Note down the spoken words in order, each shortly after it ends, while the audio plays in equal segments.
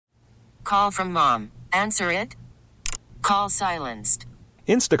call from mom. Answer it. Call silenced.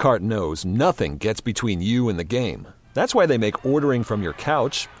 Instacart knows nothing gets between you and the game. That's why they make ordering from your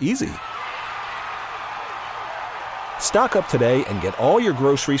couch easy. Stock up today and get all your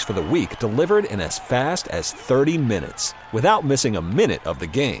groceries for the week delivered in as fast as 30 minutes without missing a minute of the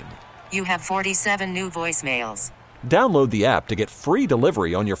game. You have 47 new voicemails. Download the app to get free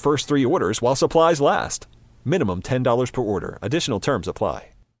delivery on your first 3 orders while supplies last. Minimum $10 per order. Additional terms apply.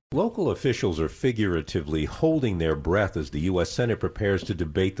 Local officials are figuratively holding their breath as the U.S. Senate prepares to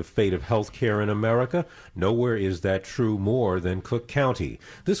debate the fate of health care in America. Nowhere is that true more than Cook County.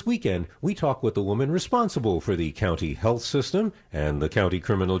 This weekend, we talk with the woman responsible for the county health system and the county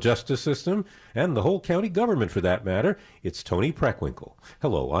criminal justice system and the whole county government for that matter. It's Toni Preckwinkle.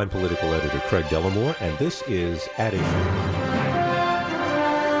 Hello, I'm political editor Craig Dellamore, and this is At Issue.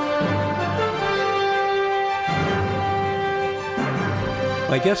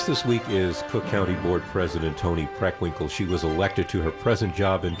 My guest this week is Cook County Board President Toni Preckwinkle. She was elected to her present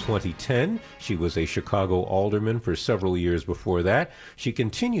job in 2010. She was a Chicago alderman for several years before that. She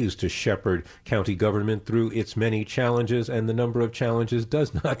continues to shepherd county government through its many challenges, and the number of challenges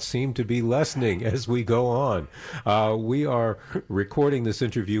does not seem to be lessening as we go on. We are recording this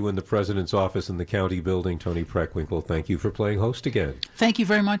interview in the president's office in the county building. Toni Preckwinkle, thank you for playing host again. Thank you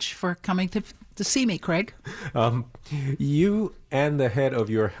very much for coming to see me, Craig. You and the head of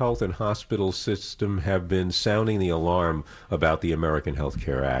your health and hospital system have been sounding the alarm about the American Health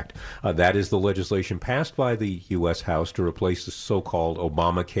Care Act. That is the legislation passed by the U.S. House to replace the so-called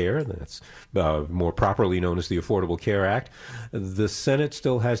Obamacare. That's more properly known as the Affordable Care Act. The Senate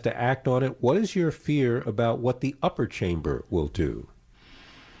still has to act on it. What is your fear about what the upper chamber will do?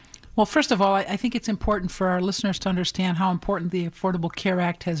 Well, first of all, I think it's important for our listeners to understand how important the Affordable Care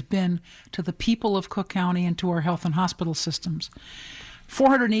Act has been to the people of Cook County and to our health and hospital systems.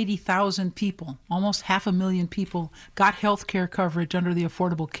 480,000 people, almost 500,000 people, got health care coverage under the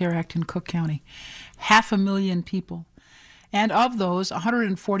Affordable Care Act in Cook County. 500,000 people. And of those,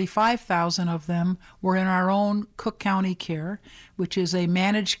 145,000 of them were in our own Cook County Care, which is a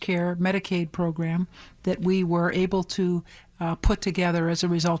managed care Medicaid program that we were able to put together as a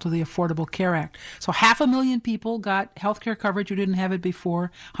result of the Affordable Care Act. So 500,000 people got health care coverage who didn't have it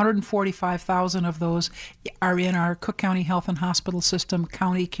before. 145,000 of those are in our Cook County Health and Hospital System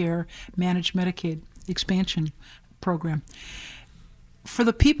County Care Managed Medicaid expansion program. For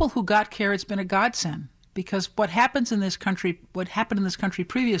the people who got care, it's been a godsend. Because what happened in this country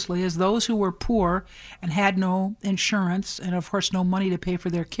previously is those who were poor and had no insurance and, of course, no money to pay for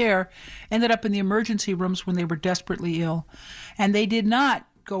their care ended up in the emergency rooms when they were desperately ill. And they did not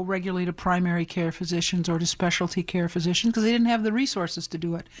go regularly to primary care physicians or to specialty care physicians because they didn't have the resources to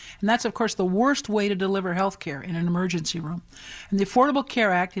do it. And that's, of course, the worst way to deliver health care, in an emergency room. And the Affordable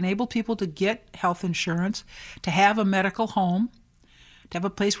Care Act enabled people to get health insurance, to have a medical home, to have a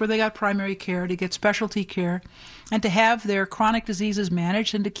place where they got primary care, to get specialty care, and to have their chronic diseases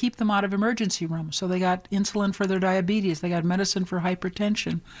managed and to keep them out of emergency rooms. So they got insulin for their diabetes, they got medicine for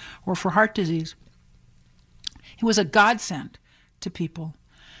hypertension or for heart disease. It was a godsend to people.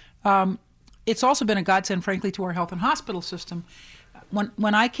 It's also been a godsend, frankly, to our health and hospital system.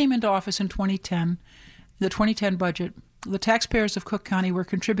 When I came into office in 2010, the 2010 budget, the taxpayers of Cook County were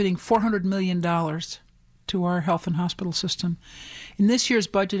contributing $400 million to our health and hospital system. In this year's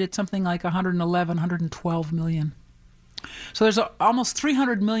budget, it's something like $112 million. So there's almost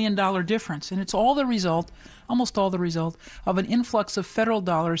 $300 million difference, and it's almost all the result of an influx of federal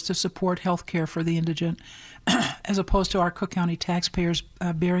dollars to support health care for the indigent, as opposed to our Cook County taxpayers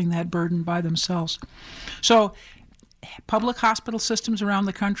bearing that burden by themselves. So public hospital systems around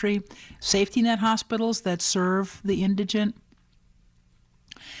the country, safety net hospitals that serve the indigent,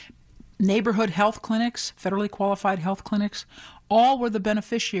 neighborhood health clinics, federally qualified health clinics, all were the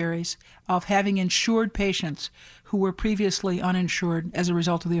beneficiaries of having insured patients who were previously uninsured as a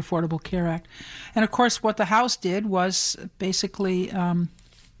result of the Affordable Care Act. And of course, what the House did was basically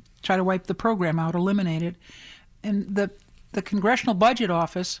try to wipe the program out, eliminate it. And the Congressional Budget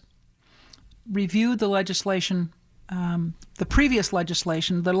Office reviewed the legislation, the previous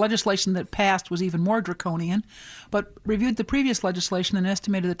legislation. The legislation that passed was even more draconian, but reviewed the previous legislation and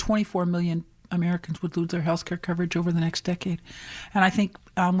estimated that 24 million Americans would lose their health care coverage over the next decade. And I think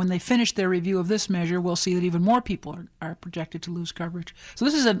when they finish their review of this measure, we'll see that even more people are projected to lose coverage. So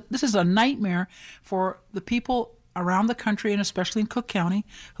this is a nightmare for the people around the country, and especially in Cook County,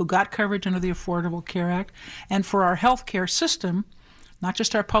 who got coverage under the Affordable Care Act, and for our health care system, not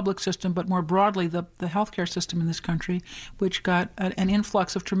just our public system, but more broadly the healthcare system in this country, which got an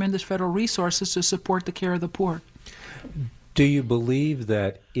influx of tremendous federal resources to support the care of the poor. Do you believe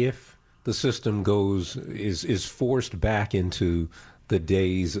that if the system is forced back into the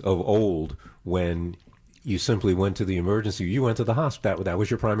days of old when you simply went to the emergency. You went to the hospital. That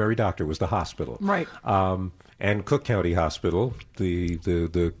was your primary doctor, was the hospital. Right. And Cook County Hospital,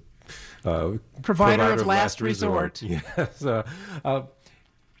 the provider of last resort. Yes.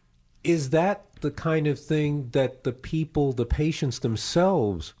 Is that the kind of thing that the patients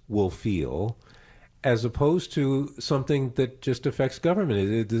themselves will feel, as opposed to something that just affects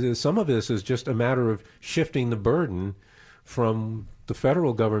government? Some of this is just a matter of shifting the burden from the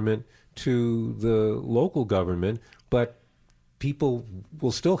federal government to the local government, but people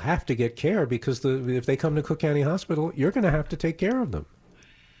will still have to get care because if they come to Cook County Hospital, you're going to have to take care of them.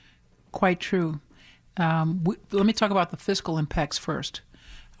 Quite true. Let me talk about the fiscal impacts first.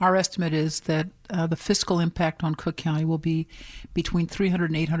 Our estimate is that the fiscal impact on Cook County will be between $300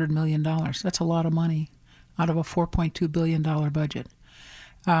 and $800 million. That's a lot of money out of a $4.2 billion budget.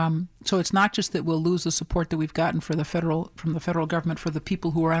 So it's not just that we'll lose the support that we've gotten from the federal government for the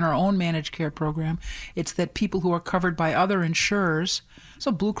people who are on our own managed care program. It's that people who are covered by other insurers,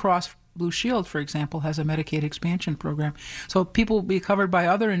 so Blue Cross Blue Shield, for example, has a Medicaid expansion program. So people will be covered by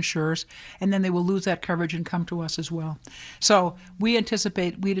other insurers, and then they will lose that coverage and come to us as well. So we'd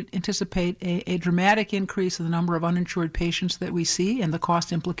anticipate a dramatic increase in the number of uninsured patients that we see, and the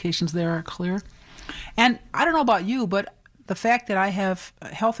cost implications there are clear. And I don't know about you, but the fact that I have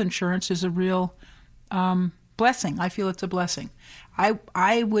health insurance is a real blessing. I feel it's a blessing.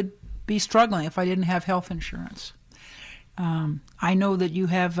 I would be struggling if I didn't have health insurance. I know that you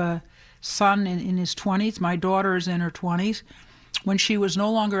have a son in his 20s. My daughter is in her 20s. When she was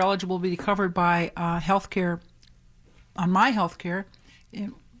no longer eligible to be covered by health care, on my health care,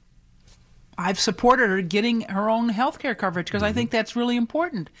 I've supported her getting her own health care coverage because I think that's really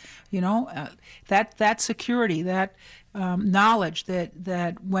important. That security, that knowledge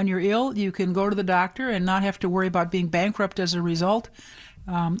that when you're ill, you can go to the doctor and not have to worry about being bankrupt as a result.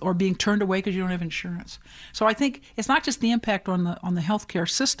 Or being turned away because you don't have insurance. So I think it's not just the impact on the healthcare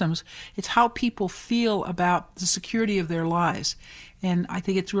systems; it's how people feel about the security of their lives. And I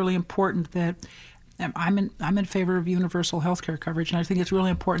think it's really important that I'm in favor of universal healthcare coverage, and I think it's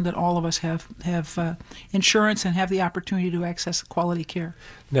really important that all of us have insurance and have the opportunity to access quality care.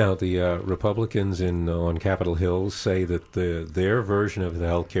 Now, the Republicans on Capitol Hill say that their version of the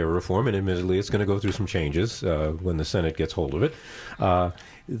health care reform, and admittedly it's going to go through some changes when the Senate gets hold of it,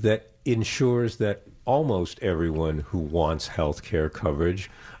 that ensures that almost everyone who wants health care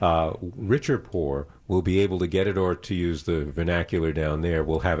coverage, rich or poor, will be able to get it, or to use the vernacular down there,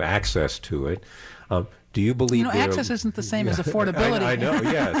 will have access to it. Do you believe access isn't the same as affordability? I know,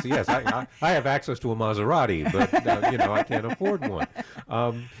 yes. I have access to a Maserati, but I can't afford one.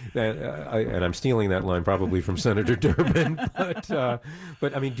 And I'm stealing that line probably from Senator Durbin. But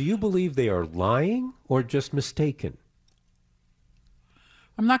I mean, do you believe they are lying or just mistaken?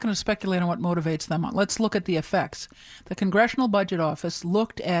 I'm not going to speculate on what motivates them. Let's look at the effects. The Congressional Budget Office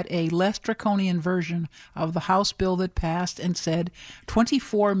looked at a less draconian version of the House bill that passed and said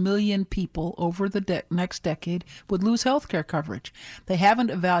 24 million people over the next decade would lose health care coverage. They haven't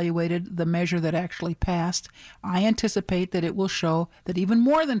evaluated the measure that actually passed. I anticipate that it will show that even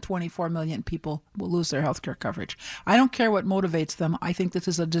more than 24 million people will lose their health care coverage. I don't care what motivates them. I think this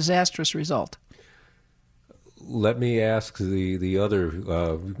is a disastrous result. Let me ask the other,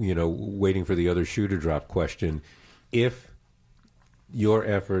 waiting for the other shoe to drop question. If your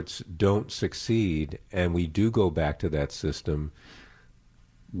efforts don't succeed and we do go back to that system,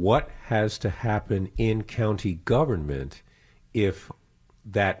 what has to happen in county government if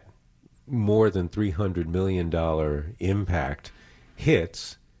that more than $300 million impact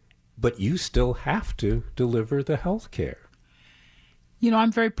hits, but you still have to deliver the health care?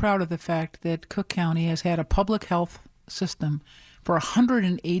 I'm very proud of the fact that Cook County has had a public health system for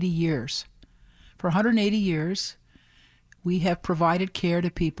 180 years. For 180 years, we have provided care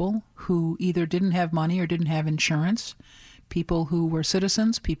to people who either didn't have money or didn't have insurance, people who were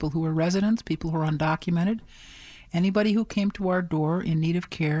citizens, people who were residents, people who were undocumented. Anybody who came to our door in need of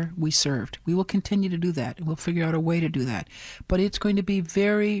care, we served. We will continue to do that, and we'll figure out a way to do that. But it's going to be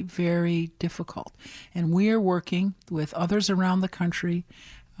very, very difficult. And we are working with others around the country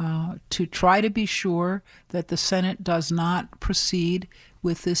to try to be sure that the Senate does not proceed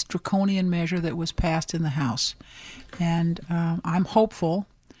with this draconian measure that was passed in the House. And I'm hopeful,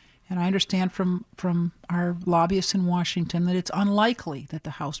 and I understand from our lobbyists in Washington that it's unlikely that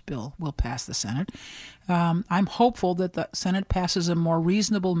the House bill will pass the Senate. I'm hopeful that the Senate passes a more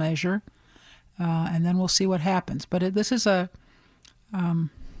reasonable measure, and then we'll see what happens. But this is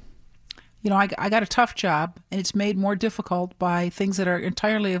I got a tough job, and it's made more difficult by things that are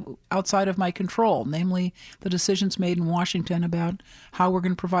entirely outside of my control, namely the decisions made in Washington about how we're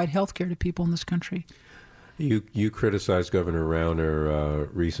going to provide health care to people in this country. You criticized Governor Rauner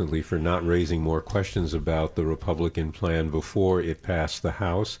recently for not raising more questions about the Republican plan before it passed the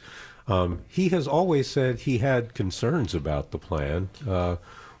House. He has always said he had concerns about the plan.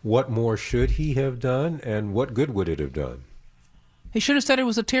 What more should he have done, and what good would it have done? He should have said it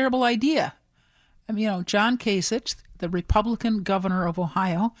was a terrible idea. I mean, John Kasich, the Republican governor of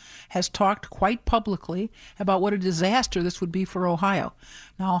Ohio, has talked quite publicly about what a disaster this would be for Ohio.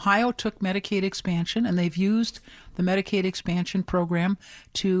 Now, Ohio took Medicaid expansion, and they've used the Medicaid expansion program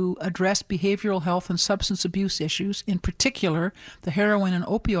to address behavioral health and substance abuse issues, in particular the heroin and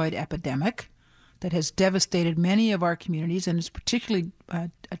opioid epidemic that has devastated many of our communities and is particularly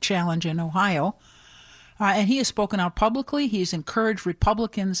a challenge in Ohio. And he has spoken out publicly. He's encouraged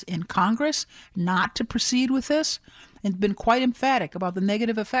Republicans in Congress not to proceed with this and been quite emphatic about the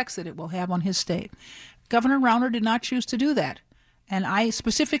negative effects that it will have on his state. Governor Rauner did not choose to do that. And I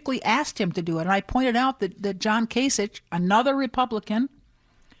specifically asked him to do it. And I pointed out that John Kasich, another Republican,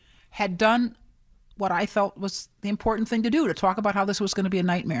 had done what I felt was the important thing to do, to talk about how this was going to be a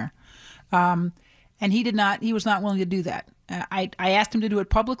nightmare. And he was not willing to do that. I asked him to do it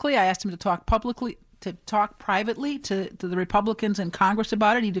publicly. I asked him to talk privately to the Republicans in Congress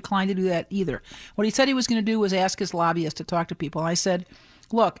about it. He declined to do that either. What he said he was going to do was ask his lobbyists to talk to people. I said,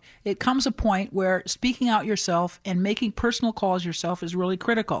 look, it comes a point where speaking out yourself and making personal calls yourself is really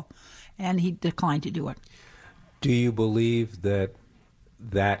critical. And he declined to do it. Do you believe that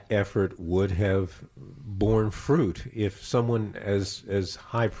effort would have borne fruit if someone as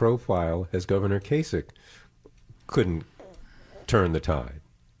high profile as Governor Kasich couldn't turn the tide?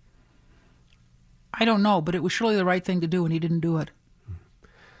 I don't know, but it was surely the right thing to do, and he didn't do it.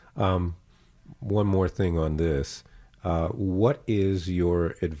 One more thing on this. What is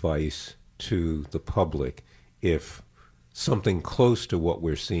your advice to the public if something close to what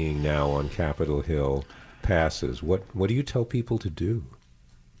we're seeing now on Capitol Hill passes? What do you tell people to do?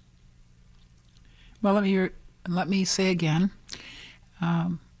 Well, let me say again,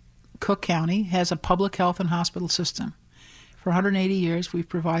 Cook County has a public health and hospital system. For 180 years, we've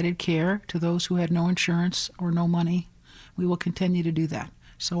provided care to those who had no insurance or no money. We will continue to do that.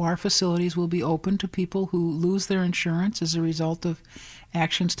 So our facilities will be open to people who lose their insurance as a result of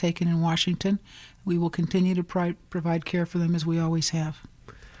actions taken in Washington. We will continue to provide care for them as we always have.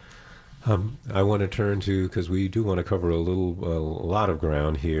 I want to turn to, because we do want to cover a lot of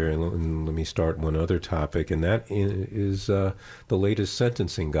ground here, and let me start one other topic, and that is the latest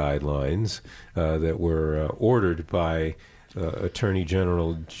sentencing guidelines that were ordered by Attorney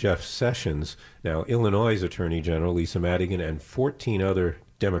General Jeff Sessions. Now, Illinois' Attorney General Lisa Madigan and 14 other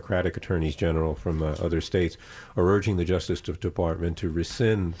Democratic attorneys general from other states are urging the Justice Department to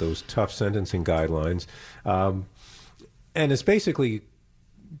rescind those tough sentencing guidelines. And it's basically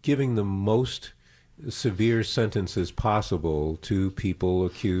giving the most severe sentences possible to people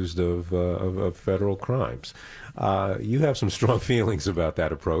accused of federal crimes. You have some strong feelings about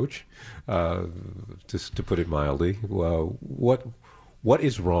that approach, to put it mildly. What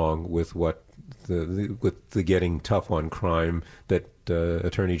is wrong with the getting tough on crime that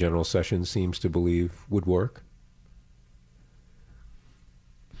Attorney General Sessions seems to believe would work?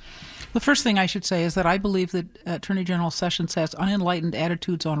 The first thing I should say is that I believe that Attorney General Sessions has unenlightened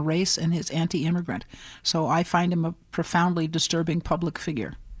attitudes on race and is anti-immigrant. So I find him a profoundly disturbing public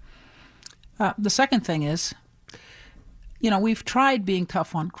figure. The second thing is, we've tried being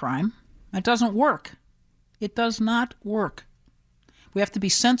tough on crime. It doesn't work. It does not work. We have to be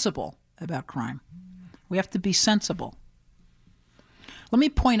sensible about crime. We have to be sensible. Let me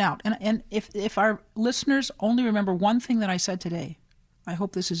point out, and if our listeners only remember one thing that I said today, I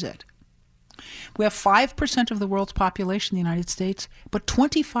hope this is it. We have 5% of the world's population in the United States, but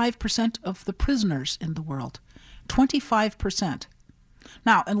 25% of the prisoners in the world. 25%.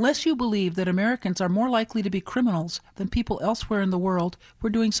 Now, unless you believe that Americans are more likely to be criminals than people elsewhere in the world, we're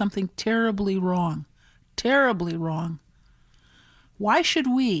doing something terribly wrong. Terribly wrong. Why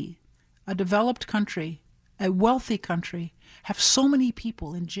should we, a developed country, a wealthy country, have so many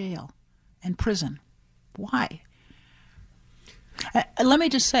people in jail and prison? Why? Let me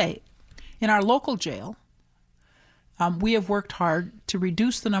just say, in our local jail, we have worked hard to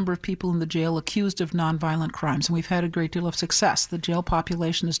reduce the number of people in the jail accused of nonviolent crimes, and we've had a great deal of success. The jail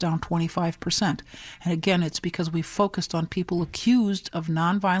population is down 25%. And again, it's because we focused on people accused of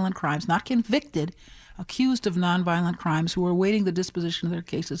nonviolent crimes, not convicted, accused of nonviolent crimes who are awaiting the disposition of their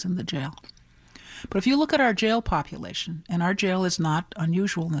cases in the jail. But if you look at our jail population, and our jail is not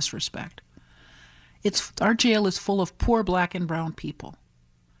unusual in this respect, Our jail is full of poor black and brown people.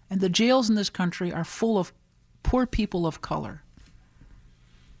 And the jails in this country are full of poor people of color.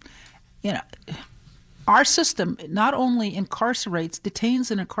 You know, our system not only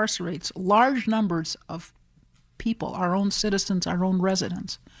detains and incarcerates large numbers of people, our own citizens, our own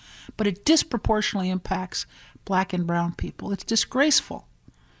residents, but it disproportionately impacts black and brown people. It's disgraceful.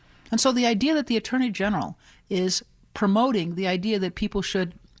 And so the idea that the Attorney General is promoting the idea that people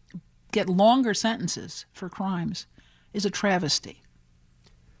should get longer sentences for crimes is a travesty.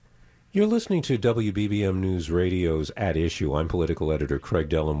 You're listening to WBBM News Radio's At Issue. I'm political editor Craig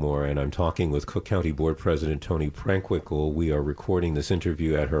Dellamore, and I'm talking with Cook County Board President Toni Preckwinkle. We are recording this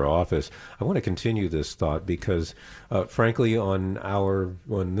interview at her office. I want to continue this thought because, frankly, on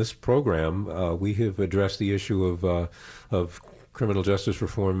this program, we have addressed the issue of criminal justice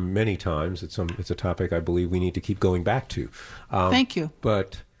reform many times. It's a topic I believe we need to keep going back to. Thank you.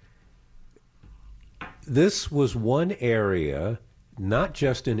 But this was one area, not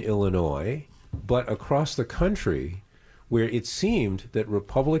just in Illinois, but across the country, where it seemed that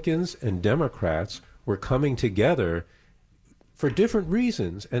Republicans and Democrats were coming together for different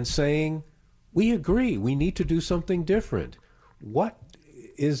reasons and saying, we agree, we need to do something different. What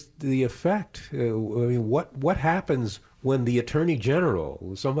is the effect? What happens when the Attorney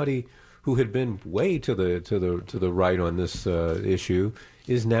General, somebody who had been way to the right on this issue,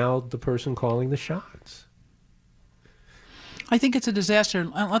 is now the person calling the shots? I think it's a disaster.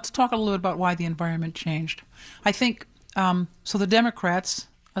 Let's talk a little bit about why the environment changed. I think, so the Democrats,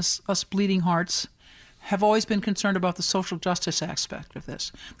 us bleeding hearts, have always been concerned about the social justice aspect of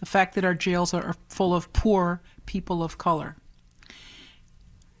this, the fact that our jails are full of poor people of color.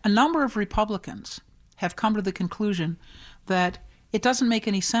 A number of Republicans have come to the conclusion that it doesn't make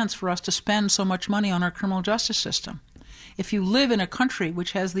any sense for us to spend so much money on our criminal justice system. If you live in a country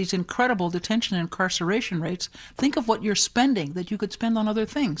which has these incredible detention and incarceration rates, think of what you're spending that you could spend on other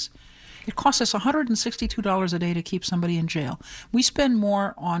things. It costs us $162 a day to keep somebody in jail. We spend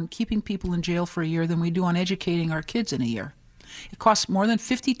more on keeping people in jail for a year than we do on educating our kids in a year. It costs more than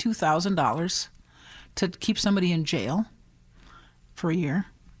 $52,000 to keep somebody in jail for a year.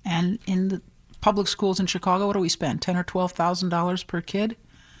 And in the public schools in Chicago, what do we spend, $10,000 or $12,000 per kid?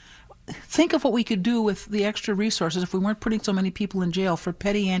 Think of what we could do with the extra resources if we weren't putting so many people in jail for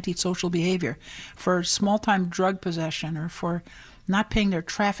petty antisocial behavior, for small-time drug possession, or for not paying their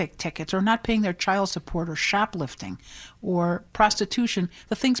traffic tickets, or not paying their child support, or shoplifting, or prostitution,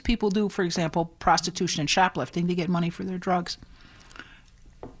 the things people do, for example, prostitution and shoplifting, to get money for their drugs.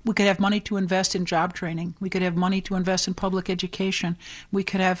 We could have money to invest in job training. We could have money to invest in public education. We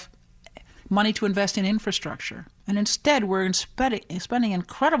could have money to invest in infrastructure. And instead, we're spending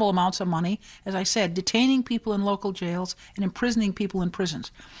incredible amounts of money, as I said, detaining people in local jails and imprisoning people in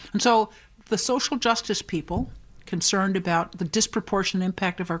prisons. And so the social justice people, concerned about the disproportionate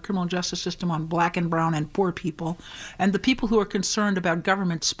impact of our criminal justice system on black and brown and poor people, and the people who are concerned about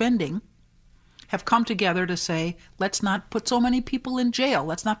government spending, have come together to say, let's not put so many people in jail.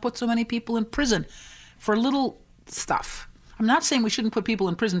 Let's not put so many people in prison for little stuff. I'm not saying we shouldn't put people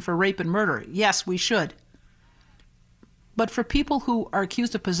in prison for rape and murder. Yes, we should. But for people who are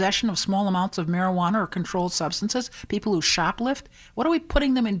accused of possession of small amounts of marijuana or controlled substances, people who shoplift, what are we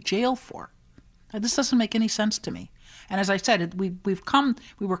putting them in jail for? This doesn't make any sense to me. And as I said, we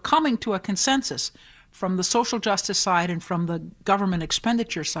were coming to a consensus from the social justice side and from the government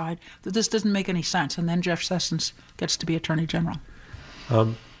expenditure side that this doesn't make any sense. And then Jeff Sessions gets to be Attorney General.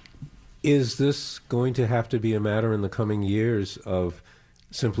 Is this going to have to be a matter in the coming years of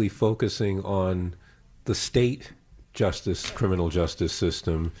simply focusing on the state criminal justice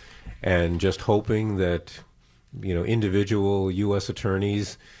system, and just hoping that, individual U.S.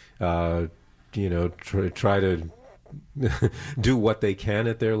 attorneys, try to do what they can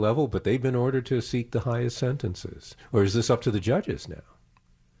at their level, but they've been ordered to seek the highest sentences? Or is this up to the judges now?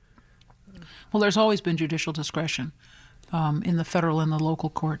 Well, there's always been judicial discretion in the federal and the local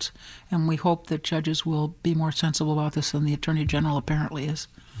courts, and we hope that judges will be more sensible about this than the Attorney General apparently is.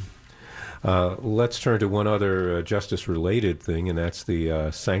 Let's turn to one other justice-related thing, and that's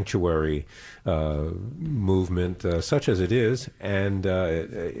the sanctuary movement, such as it is. And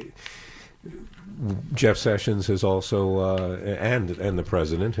Jeff Sessions has also, and the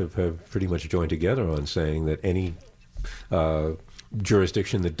president have pretty much joined together on saying that any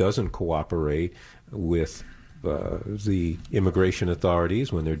jurisdiction that doesn't cooperate with the immigration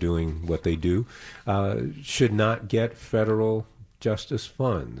authorities when they're doing what they do should not get federal justice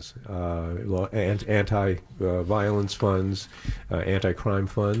funds, anti-violence funds, anti-crime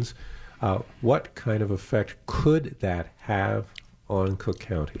funds. What kind of effect could that have on Cook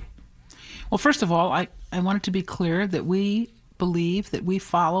County? Well, first of all, I want it to be clear that we believe that we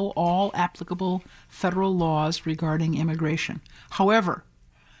follow all applicable federal laws regarding immigration. However,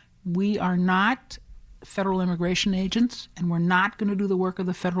 we are not federal immigration agents, and we're not going to do the work of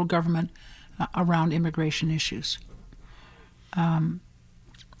the federal government around immigration issues. I'm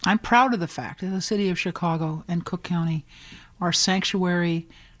proud of the fact that the city of Chicago and Cook County are sanctuary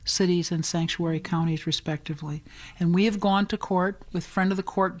cities and sanctuary counties, respectively. And we have gone to court with friend of the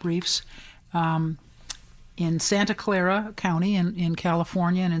court briefs in Santa Clara County in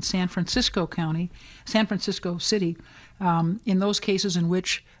California and in San Francisco City, in those cases in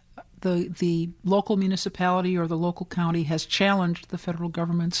which the local municipality or the local county has challenged the federal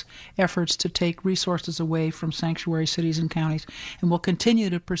government's efforts to take resources away from sanctuary cities and counties. And we'll continue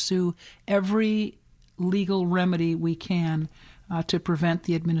to pursue every legal remedy we can to prevent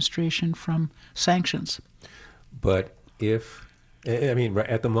the administration from sanctions. But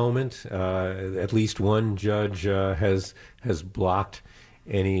at the moment, at least one judge has blocked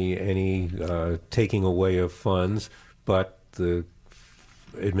any taking away of funds, but the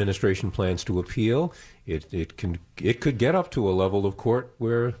administration plans to appeal. It could get up to a level of court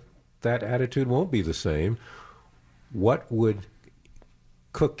where that attitude won't be the same. What would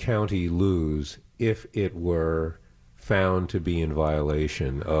Cook County lose if it were found to be in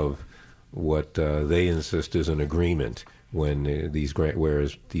violation of what they insist is an agreement when these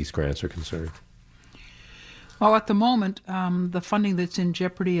grants are concerned? Well, at the moment, the funding that's in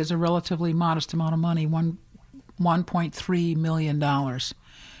jeopardy is a relatively modest amount of money, $1.3 million.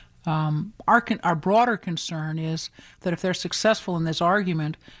 Our broader concern is that if they're successful in this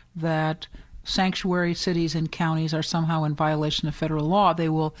argument that sanctuary cities and counties are somehow in violation of federal law, they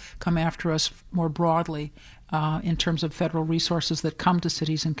will come after us more broadly in terms of federal resources that come to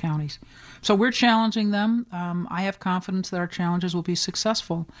cities and counties. So we're challenging them. I have confidence that our challenges will be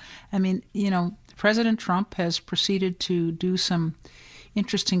successful. President Trump has proceeded to do some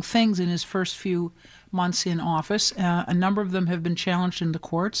interesting things in his first few months in office. A number of them have been challenged in the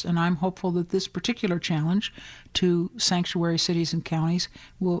courts, and I'm hopeful that this particular challenge to sanctuary cities and counties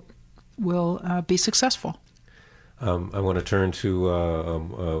will be successful. I want to turn to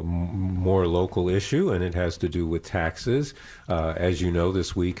a more local issue, and it has to do with taxes. As you know,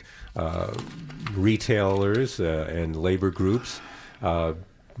 this week, retailers and labor groups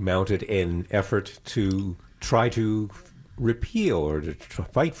mounted an effort to try to repeal or to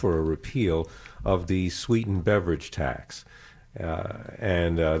fight for a repeal of the sweetened beverage tax.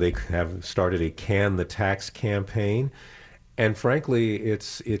 And they have started a Can the Tax campaign. And frankly,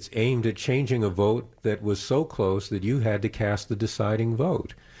 it's aimed at changing a vote that was so close that you had to cast the deciding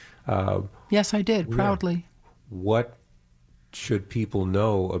vote. Yes, I did, proudly. What should people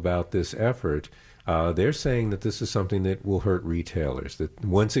know about this effort? They're saying that this is something that will hurt retailers, that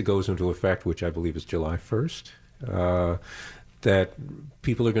once it goes into effect, which I believe is July 1st, that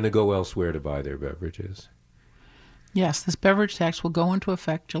people are going to go elsewhere to buy their beverages. Yes, this beverage tax will go into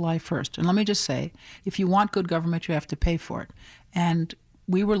effect July 1st. And let me just say, if you want good government, you have to pay for it. And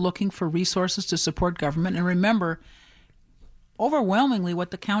we were looking for resources to support government. And remember, overwhelmingly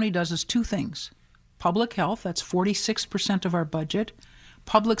what the county does is two things. Public health, that's 46% of our budget.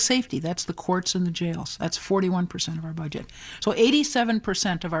 Public safety, that's the courts and the jails. That's 41% of our budget. So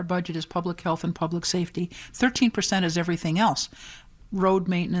 87% of our budget is public health and public safety. 13% is everything else. Road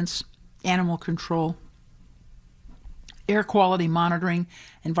maintenance, animal control, air quality monitoring,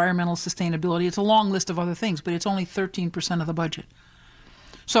 environmental sustainability. It's a long list of other things, but it's only 13% of the budget.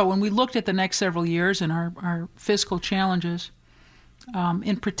 So when we looked at the next several years and our fiscal challenges,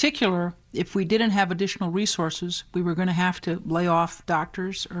 in particular, if we didn't have additional resources, we were going to have to lay off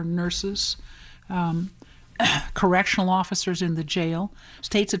doctors or nurses, correctional officers in the jail,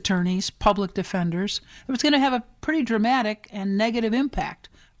 state's attorneys, public defenders. It was going to have a pretty dramatic and negative impact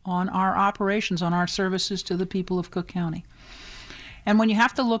on our operations, on our services to the people of Cook County. And when you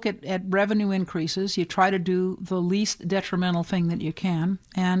have to look at revenue increases, you try to do the least detrimental thing that you can.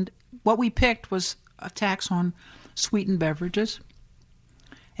 And what we picked was a tax on sweetened beverages.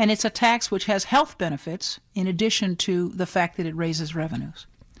 And it's a tax which has health benefits in addition to the fact that it raises revenues.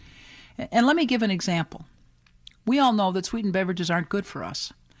 And let me give an example. We all know that sweetened beverages aren't good for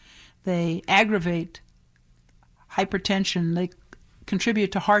us. They aggravate hypertension. They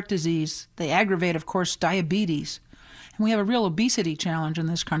contribute to heart disease. They aggravate, of course, diabetes. And we have a real obesity challenge in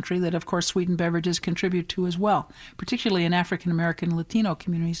this country that, of course, sweetened beverages contribute to as well. Particularly in African American and Latino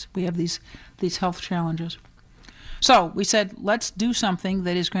communities, we have these health challenges. So we said, let's do something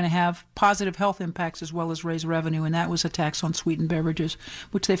that is going to have positive health impacts as well as raise revenue, and that was a tax on sweetened beverages,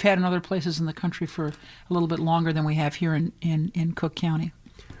 which they've had in other places in the country for a little bit longer than we have here in Cook County.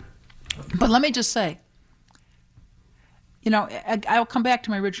 But let me just say, I'll come back to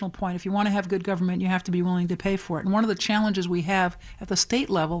my original point. If you want to have good government, you have to be willing to pay for it. And one of the challenges we have at the state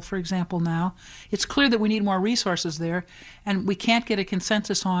level, for example, now, it's clear that we need more resources there, and we can't get a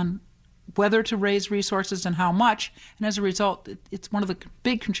consensus on whether to raise resources and how much. And as a result, it's one of the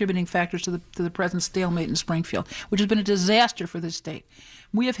big contributing factors to the present stalemate in Springfield, which has been a disaster for this state.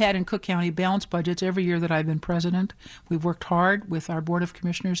 We have had in Cook County balanced budgets every year that I've been president. We've worked hard with our Board of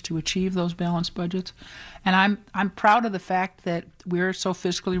Commissioners to achieve those balanced budgets. And I'm proud of the fact that we're so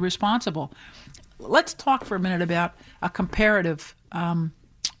fiscally responsible. Let's talk for a minute about a comparative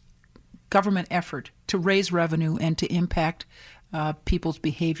government effort to raise revenue and to impact people's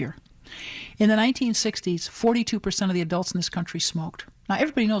behavior. In the 1960s, 42% of the adults in this country smoked. Now,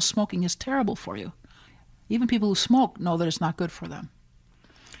 everybody knows smoking is terrible for you. Even people who smoke know that it's not good for them.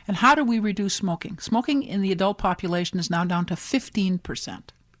 And how do we reduce smoking? Smoking in the adult population is now down to 15%.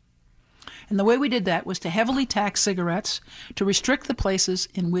 And the way we did that was to heavily tax cigarettes, to restrict the places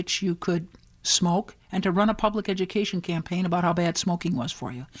in which you could smoke, and to run a public education campaign about how bad smoking was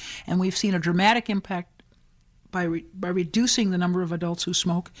for you. And we've seen a dramatic impact by reducing the number of adults who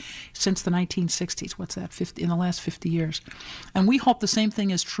smoke since the 1960s. What's that? In the last 50 years. And we hope the same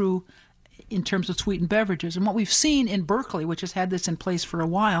thing is true in terms of sweetened beverages. And what we've seen in Berkeley, which has had this in place for a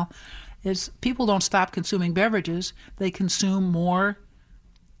while, is people don't stop consuming beverages. They consume more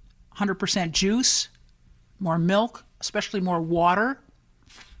 100% juice, more milk, especially more water.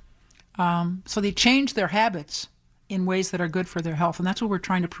 So they change their habits in ways that are good for their health. And that's what we're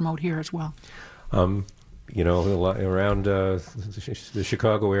trying to promote here as well. Around the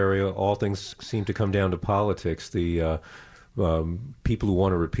Chicago area, all things seem to come down to politics. The people who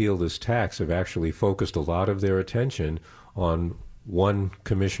want to repeal this tax have actually focused a lot of their attention on one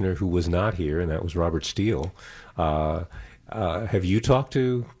commissioner who was not here, and that was Robert Steele. Have you talked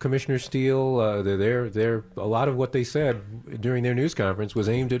to Commissioner Steele? A lot of what they said during their news conference was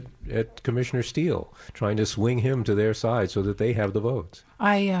aimed at Commissioner Steele, trying to swing him to their side so that they have the votes.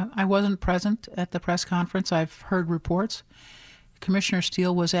 I wasn't present at the press conference. I've heard reports. Commissioner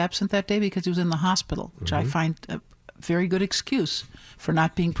Steele was absent that day because he was in the hospital, which I find a very good excuse for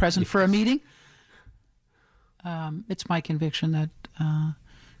not being present for a meeting. It's my conviction that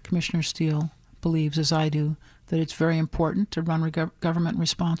Commissioner Steele believes, as I do, that it's very important to run government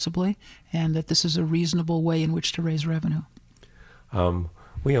responsibly and that this is a reasonable way in which to raise revenue.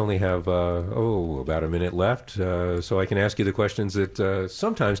 We only have, about a minute left, so I can ask you the questions that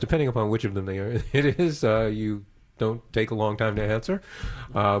sometimes, depending upon which of them it is, you don't take a long time to answer.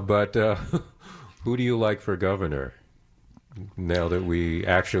 But who do you like for governor now that we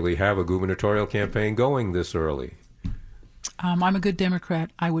actually have a gubernatorial campaign going this early? I'm a good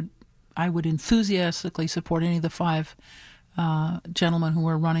Democrat. I would enthusiastically support any of the five gentlemen who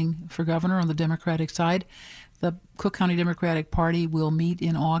are running for governor on the Democratic side. The Cook County Democratic Party will meet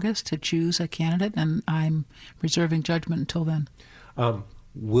in August to choose a candidate, and I'm reserving judgment until then.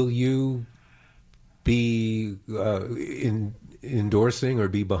 Will you be endorsing or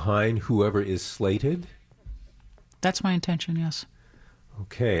be behind whoever is slated? That's my intention, yes.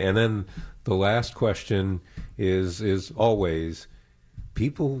 Okay, and then the last question is always,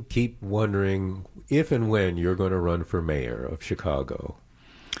 people keep wondering if and when you're going to run for mayor of Chicago.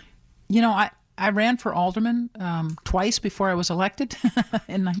 I ran for alderman twice before I was elected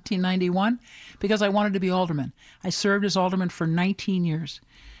in 1991 because I wanted to be alderman. I served as alderman for 19 years.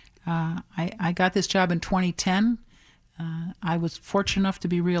 I got this job in 2010. I was fortunate enough to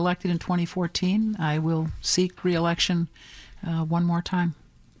be reelected in 2014. I will seek reelection one more time.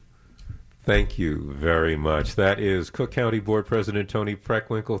 Thank you very much. That is Cook County Board President Toni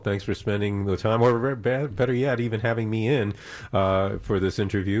Preckwinkle. Thanks for spending the time, or better yet, even having me in for this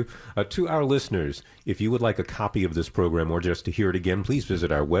interview. To our listeners, if you would like a copy of this program or just to hear it again, please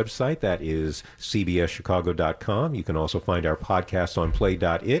visit our website. That is cbschicago.com. You can also find our podcast on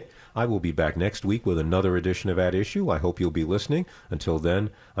play.it. I will be back next week with another edition of At Issue. I hope you'll be listening. Until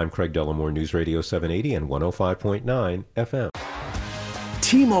then, I'm Craig Dellamore, News Radio 780 and 105.9 FM.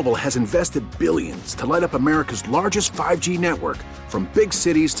 T-Mobile has invested billions to light up America's largest 5G network, from big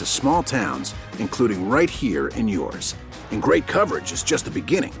cities to small towns, including right here in yours. And great coverage is just the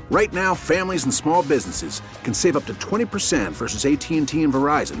beginning. Right now, families and small businesses can save up to 20% versus AT&T and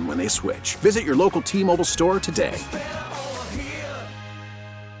Verizon when they switch. Visit your local T-Mobile store today.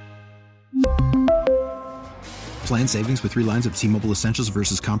 Plan savings with 3 lines of T-Mobile Essentials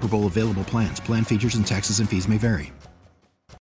versus comparable available plans. Plan features and taxes and fees may vary.